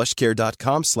at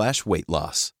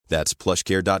plushcare.com/weightloss. That's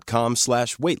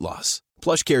plushcare.com/weightloss.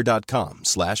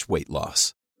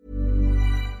 plushcare.com/weightloss.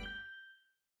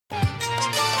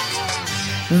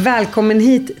 Välkommen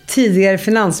hit tidigare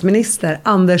finansminister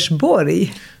Anders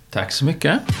Borg. Tack så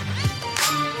mycket.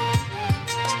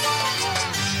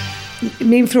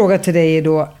 Min fråga till dig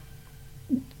är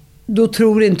då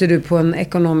tror inte du på en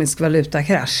ekonomisk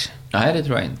valutakrasch? Nej, det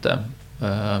tror jag inte.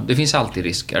 Det finns alltid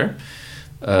risker.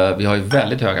 Vi har ju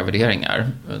väldigt höga värderingar.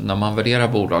 När man värderar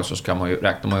bolag så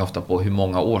räknar man ju ofta på hur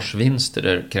många årsvinster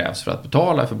det krävs för att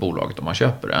betala för bolaget om man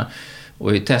köper det.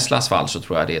 Och i Teslas fall så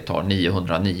tror jag det tar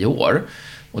 909 år.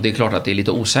 Och det är klart att det är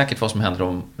lite osäkert vad som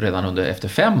händer efter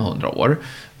 500 år.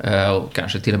 Och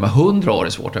kanske till och med 100 år är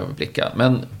svårt att överblicka.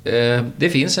 Men det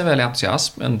finns en väldig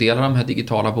entusiasm. En del av de här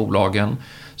digitala bolagen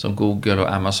som Google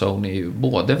och Amazon är ju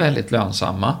både väldigt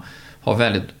lönsamma, har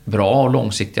väldigt bra och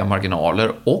långsiktiga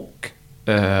marginaler och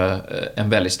en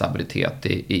väldig stabilitet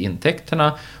i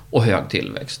intäkterna och hög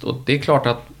tillväxt. Och det är klart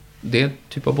att det är en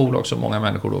typ av bolag som många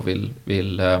människor då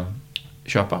vill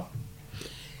köpa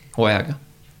och äga.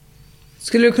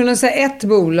 Skulle du kunna säga ett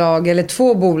bolag eller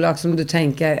 2 bolag som du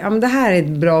tänker, ja men det här är ett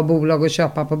bra bolag att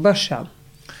köpa på börsen?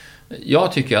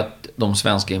 Jag tycker att de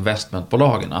svenska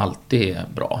investmentbolagen alltid är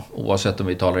bra. Oavsett om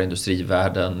vi talar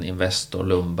Industrivärden, Investor,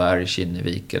 Lundberg,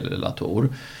 Kinnevik eller Latour.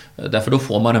 Därför då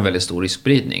får man en väldigt stor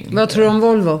riskspridning. Vad tror du om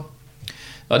Volvo?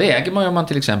 Ja, det äger man om man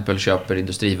till exempel köper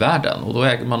Industrivärden. Och då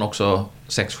äger man också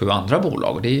 6-7 andra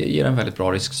bolag. Och det ger en väldigt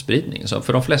bra riskspridning. Så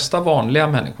för de flesta vanliga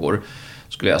människor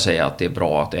skulle jag säga att det är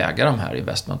bra att äga de här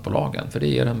investmentbolagen. För det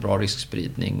ger en bra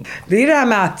riskspridning. Det är det här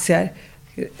med aktier.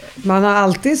 Man har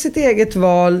alltid sitt eget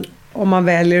val om man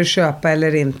väljer att köpa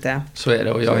eller inte. Så är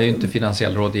det, och jag är ju inte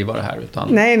finansiell rådgivare här. Utan,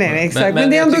 nej, exakt. Men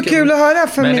det är ändå kul att höra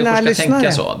för mina lyssnare.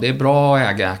 Tänka så. Det är bra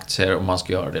att äga aktier om man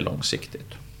ska göra det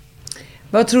långsiktigt.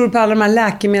 Vad tror du på alla de här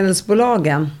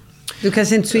läkemedelsbolagen? Du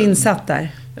kanske inte är så insatt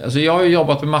där. Alltså jag har ju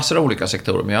jobbat med massor av olika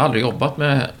sektorer, men jag har aldrig jobbat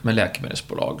med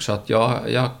läkemedelsbolag. Så att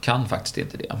jag kan faktiskt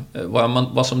inte det.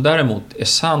 Vad som däremot är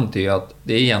sant är att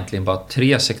det är egentligen bara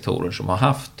 3 sektorer som har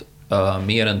haft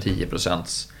mer än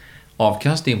 10%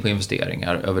 avkastning på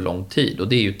investeringar över lång tid. Och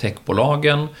det är ju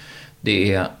techbolagen,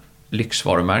 det är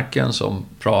lyxvarumärken som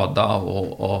Prada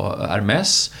och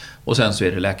Hermes, och sen så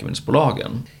är det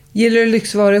läkemedelsbolagen. Gillar du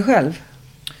lyxvaror själv?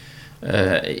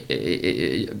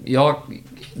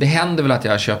 Det händer väl att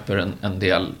jag köper en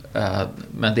del,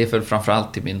 men det är för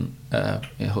framförallt till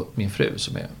min fru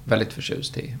som är väldigt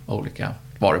förtjust i olika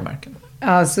varumärken.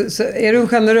 Alltså, så är du en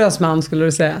generös man, skulle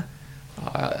du säga?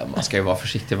 Ja, man ska ju vara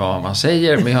försiktig vad man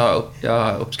säger, men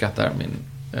jag uppskattar min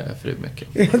fru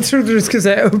mycket. Jag trodde du skulle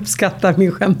säga jag uppskattar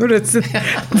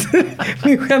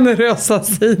min generösa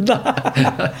sida.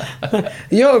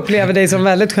 Jag upplever dig som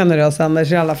väldigt generös,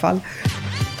 Anders, i alla fall.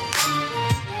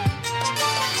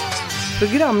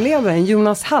 Programledaren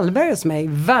Jonas Hallberg hos mig.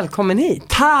 Välkommen hit.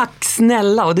 Tack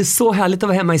snälla, och det är så härligt att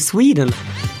vara hemma i Sweden.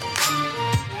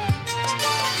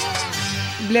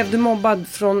 blev du mobbad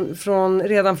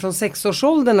redan från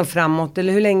 6-årsåldern och framåt?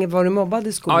 Eller hur länge var du mobbad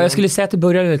i skolan? Ja, jag skulle säga att det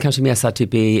började kanske mer så här,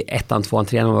 typ i 1, 2,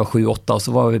 3 när man var 7, 8. Och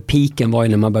så var piken var ju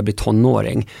när man började bli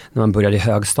tonåring. När man började i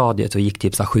högstadiet och gick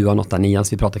typ så här 7, 8, 9.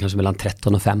 Så vi pratade kanske mellan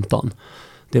 13 och 15.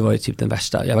 Det var ju typ den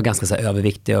värsta. Jag var ganska så här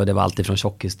överviktig och det var alltid från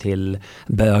tjockis till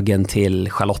bögen till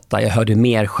Charlotta. Jag hörde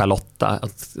mer Charlotta,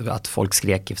 att folk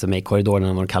skrek efter mig i korridoren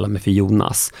när de kallade mig för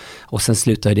Jonas. Och sen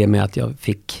slutade det med att jag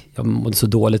mådde så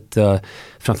dåligt,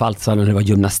 framförallt så när det var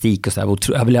gymnastik och så där.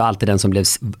 Jag blev alltid den som blev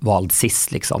vald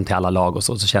sist liksom, till alla lag och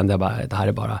så kände jag bara, det här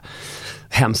är bara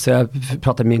hemskt. Så jag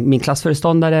pratade med min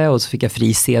klassföreståndare och så fick jag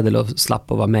frisedel och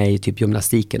slapp att vara med i typ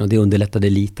gymnastiken och det underlättade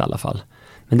lite i alla fall.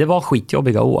 Men det var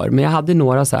skitjobbiga år. Men jag hade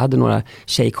några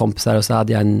tjejkompisar och så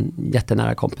hade jag en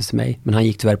jättenära kompis till mig. Men han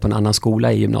gick tyvärr på en annan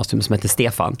skola i gymnasium som heter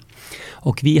Stefan.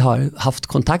 Och vi har haft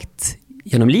kontakt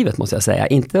genom livet måste jag säga.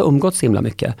 Inte umgått så himla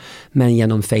mycket. Men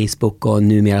genom Facebook och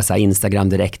numera så här Instagram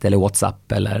direkt eller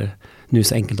WhatsApp eller nu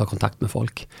så enkelt att ha kontakt med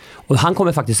folk. Och han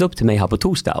kommer faktiskt upp till mig här på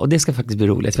torsdag och det ska faktiskt bli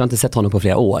roligt. Vi har inte sett honom på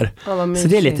flera år. Så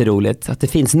det är lite roligt att det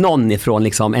finns någon ifrån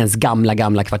liksom ens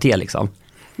gamla kvarter liksom.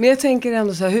 Men jag tänker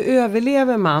ändå så här, hur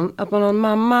överlever man att man har en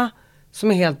mamma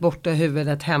som är helt borta i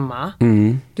huvudet hemma.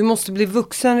 Du måste bli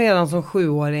vuxen redan som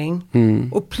 7-åring.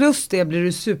 Och plus det blir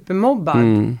du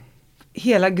supermobbad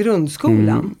hela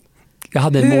grundskolan.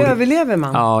 Hur överlever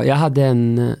man? Ja, jag hade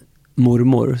en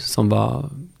mormor som var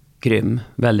grym.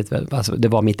 Väldigt, alltså, det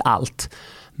var mitt allt.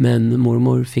 Men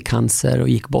mormor fick cancer och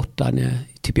gick bort där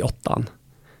typ i 8.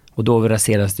 Och då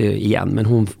raserades det igen. Men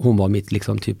hon var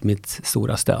mitt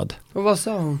stora stöd. Och vad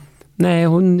sa hon? Nej,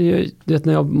 du vet,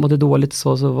 när jag mådde dåligt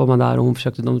så var man där och hon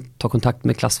försökte ta kontakt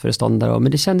med klassföreståndare.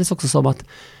 Men det kändes också som att,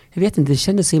 jag vet inte, det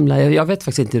kändes himla, jag vet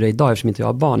faktiskt inte hur det är idag eftersom inte jag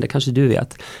har barn, det kanske du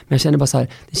vet. Men jag kände bara så här,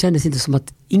 det kändes inte som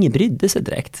att ingen brydde sig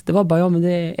direkt. Det var bara, men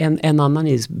det är en annan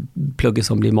i plugget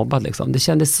som blir mobbad liksom. Det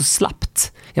kändes så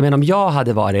slappt. Jag menar om jag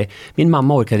hade varit, min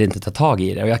mamma orkade inte ta tag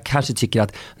i det och jag kanske tycker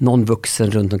att någon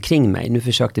vuxen runt omkring mig, nu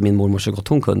försökte min mormor så gott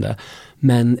hon kunde,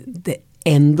 men det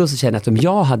ändå så känner jag att om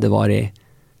jag hade varit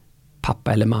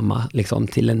pappa eller mamma liksom,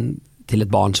 till ett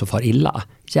barn som far illa,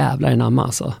 jävlar en amma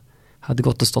alltså. Hade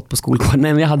gått och stått på skolgården.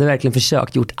 Nej, men jag hade verkligen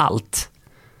försökt, gjort allt.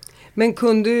 Men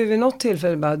kunde du vid något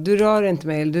tillfälle bara, du rör inte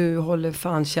mig, eller du håller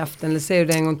fan käften, eller säger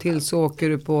du det en gång till så åker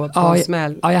du på en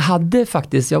smäll? Ja, jag hade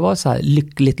faktiskt, jag var så här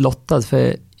lyckligt lottad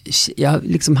för jag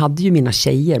liksom hade ju mina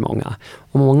tjejer många.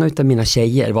 Och många utav mina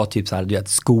tjejer var typ så här, du vet,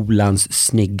 skolans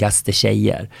snyggaste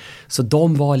tjejer. Så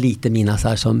de var lite mina så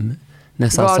här som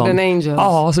Garden Angels.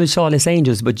 Ja, som Charlie's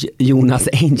Angels, but Jonas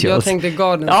Angels. Jag tänkte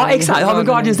Garden. Ja, exakt. Ja, men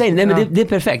Guardians Angels. Nej, men det är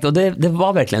perfekt. Och det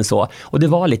var verkligen så. Och det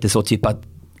var lite så typ att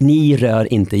ni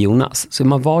rör inte Jonas. Så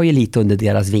man var ju lite under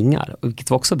deras vingar, vilket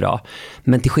var också bra.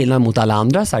 Men till skillnad mot alla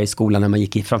andra så här i skolan när man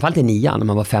gick i, framförallt i 9 när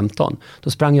man var 15, då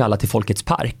sprang ju alla till Folkets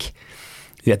park.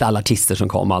 Du vet, alla artister som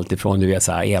kom, allt ifrån du vet,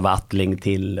 så här, Eva Attling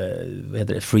till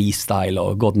freestyle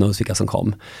och God knows vilka som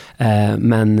kom.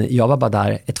 Men jag var bara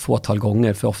där ett fåtal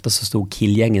gånger, för ofta så stod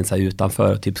killgängen så här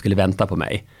utanför och typ skulle vänta på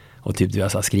mig. Och typ du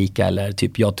vet, så här, skrika eller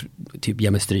typ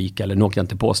ge mig stryk eller något jag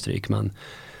inte på stryk. Men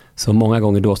så många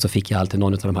gånger då så fick jag alltid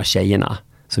någon av de här tjejerna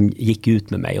som gick ut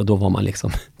med mig och då var man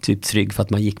liksom typ trygg för att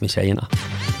man gick med tjejerna.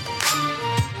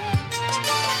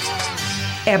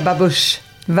 Ebba Busch,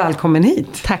 välkommen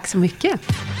hit. Tack så mycket.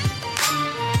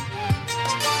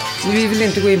 Vi vill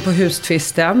inte gå in på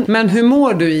hustvisten, men hur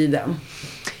mår du i den?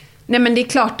 Nej, men det är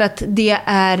klart att det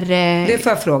är... Det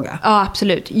får jag fråga. Ja,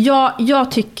 absolut.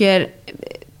 Jag tycker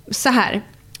så här.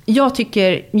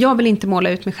 Jag vill inte måla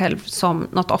ut mig själv som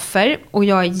något offer. Och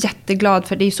jag är jätteglad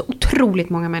för det är så otroligt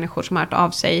många människor som har hört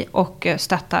av sig och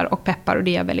stöttar och peppar. Och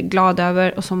det är jag väldigt glad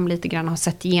över och som lite grann har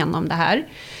sett igenom det här.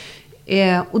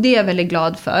 Och det är jag väldigt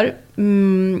glad för.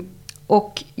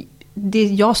 Och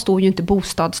jag står ju inte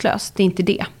bostadslös, det är inte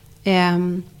det.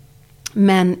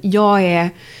 Men jag är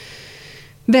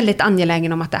väldigt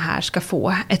angelägen om att det här ska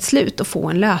få ett slut och få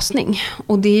en lösning.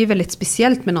 Och det är ju väldigt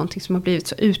speciellt med någonting som har blivit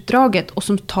så utdraget och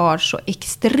som tar så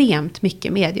extremt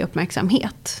mycket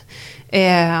medieuppmärksamhet.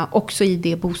 Också i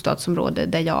det bostadsområde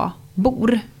där jag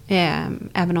bor.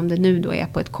 Även om det nu då är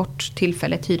på ett kort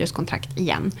tillfälle ett hyreskontrakt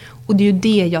igen. Och det är ju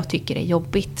det jag tycker är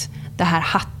jobbigt. Det här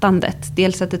hattandet.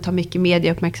 Dels att det tar mycket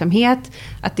medieuppmärksamhet.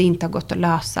 Att det inte har gått att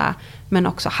lösa. Men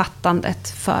också hattandet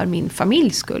för min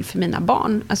familjs skull. För mina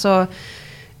barn. Alltså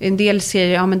en del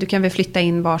säger, ja men du kan väl flytta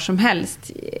in var som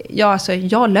helst. Ja, alltså,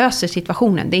 jag löser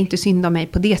situationen. Det är inte synd om mig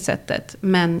på det sättet.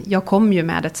 Men jag kom ju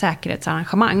med ett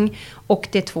säkerhetsarrangemang. Och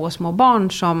det är 2 små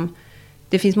barn som...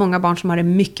 Det finns många barn som har det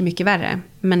mycket, mycket värre.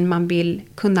 Men man vill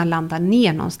kunna landa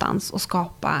ner någonstans och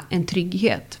skapa en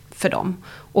trygghet för dem.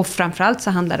 Och framförallt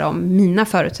så handlar det om mina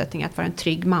förutsättningar att vara en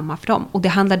trygg mamma för dem. Och det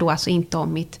handlar då alltså inte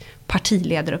om mitt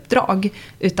partiledaruppdrag,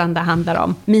 utan det handlar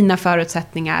om mina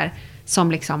förutsättningar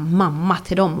som liksom mamma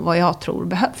till dem, vad jag tror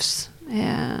behövs.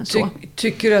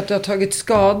 Tycker du att du har tagit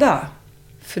skada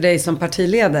för dig som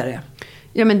partiledare?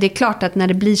 Ja, men det är klart att när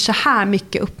det blir så här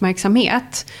mycket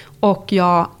uppmärksamhet och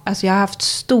jag har haft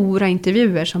stora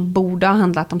intervjuer som borde ha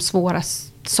handlat om svåra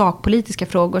sakpolitiska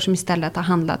frågor som istället har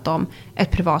handlat om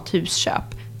ett privat husköp.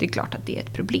 Det är klart att det är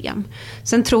ett problem.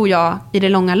 Sen tror jag, i det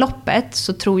långa loppet,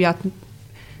 så tror jag att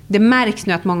det märks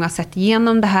nu att många har sett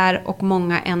igenom det här och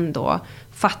många ändå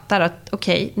fattar att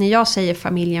okej, när jag säger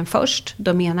familjen först,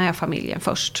 då menar jag familjen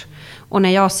först. Och när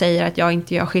jag säger att jag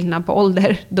inte gör skillnad på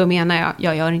ålder, då menar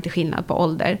jag gör inte skillnad på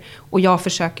ålder. Och jag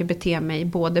försöker bete mig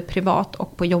både privat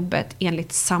och på jobbet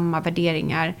enligt samma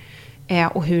värderingar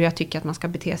och hur jag tycker att man ska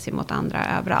bete sig mot andra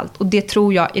överallt. Och det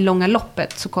tror jag, i långa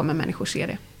loppet så kommer människor se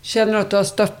det. Känner du att du har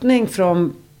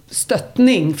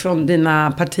stöttning från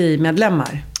dina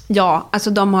partimedlemmar? Ja, alltså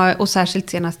de har, och särskilt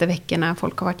senaste veckorna,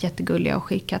 folk har varit jättegulliga och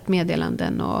skickat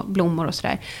meddelanden och blommor och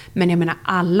sådär. Men jag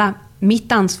menar,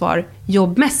 mitt ansvar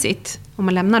jobbmässigt, om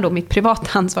man lämnar då mitt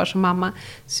privata ansvar som mamma,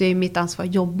 så är mitt ansvar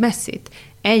jobbmässigt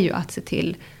är ju att se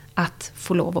till att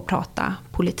få lov att prata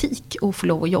politik och få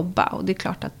lov att jobba. Och det är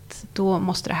klart att då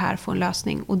måste det här få en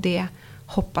lösning, och det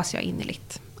hoppas jag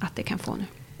innerligt att det kan få nu.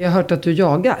 Jag har hört att du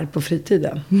jagar på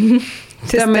fritiden.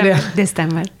 Stämmer det? Det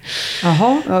stämmer.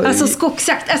 Jaha. Alltså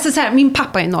skogsjakt. Alltså så här, min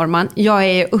pappa är norrman. Jag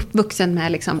är uppvuxen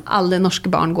med liksom, alla norska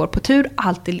barn går på tur.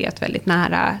 Alltid levt väldigt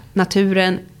nära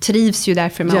naturen. Trivs ju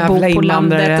därför med att bo på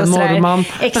landet. Och så där.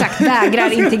 Exakt,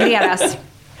 vägrar integreras.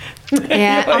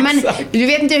 Ja, men du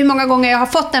vet inte hur många gånger jag har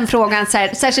fått den frågan så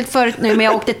här, särskilt förut nu när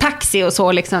jag åkte taxi och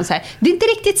så liksom så här, du är inte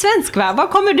riktigt svensk, va? Var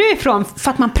kommer du ifrån?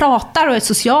 För att man pratar och är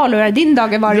social och din dag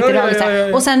har varit idag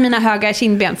ja. Och sen mina höga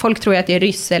kindben, folk tror att jag är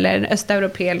ryss eller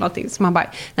östeuropé eller någonting, så man bara,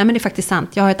 nej men det är faktiskt sant,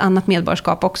 jag har ett annat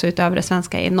medborgarskap också utöver det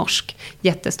svenska, är norsk.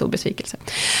 Jättestor besvikelse. I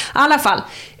alla fall,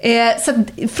 så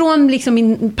från liksom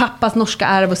min pappas norska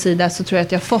arv och sida så tror jag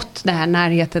att jag har fått den här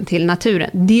närheten till naturen.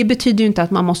 Det betyder ju inte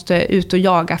att man måste ut och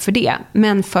jaga för det.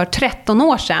 Men för 13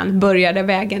 år sedan började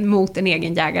vägen mot en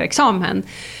egen jägarexamen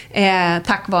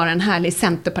tack vare en härlig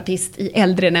centerpartist i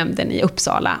äldrenämnden i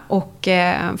Uppsala. Och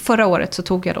förra året så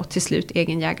tog jag då till slut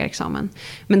egen jägarexamen.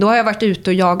 Men då har jag varit ute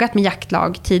och jagat med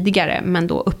jaktlag tidigare, men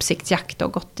då uppsiktsjakt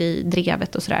och gått i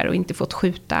drevet och sådär och inte fått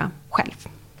skjuta själv.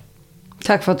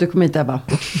 Tack för att du kom hit, Ebba.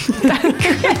 Tack.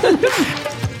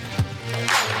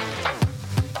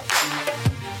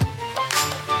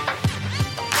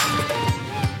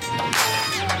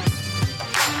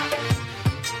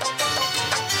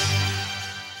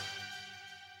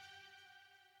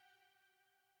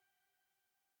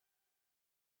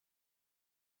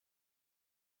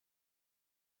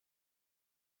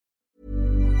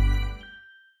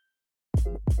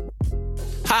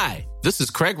 Hi, this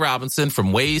is Craig Robinson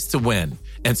from Ways to Win,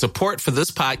 and support for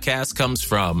this podcast comes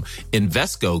from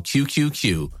Invesco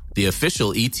QQQ, the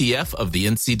official ETF of the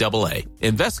NCAA.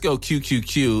 Invesco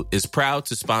QQQ is proud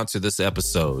to sponsor this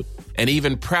episode, and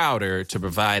even prouder to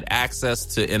provide access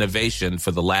to innovation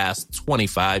for the last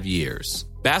 25 years.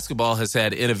 Basketball has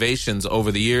had innovations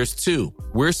over the years, too.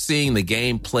 We're seeing the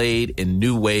game played in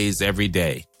new ways every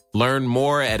day. Learn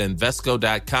more at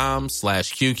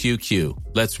Invesco.com/QQQ.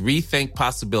 Let's rethink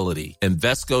possibility.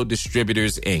 Invesco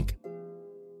Distributors, Inc.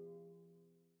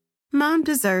 Mom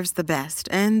deserves the best,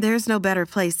 and there's no better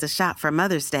place to shop for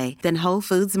Mother's Day than Whole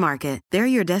Foods Market. They're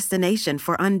your destination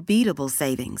for unbeatable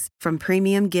savings, from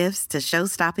premium gifts to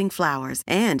show-stopping flowers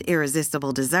and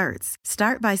irresistible desserts.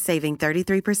 Start by saving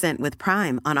 33% with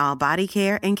Prime on all body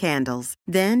care and candles.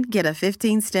 Then get a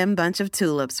 15-stem bunch of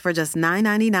tulips for just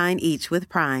 $9.99 each with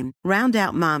Prime. Round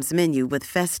out Mom's menu with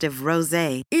festive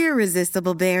rosé,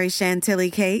 irresistible berry chantilly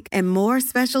cake, and more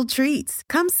special treats.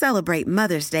 Come celebrate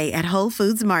Mother's Day at Whole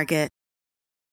Foods Market.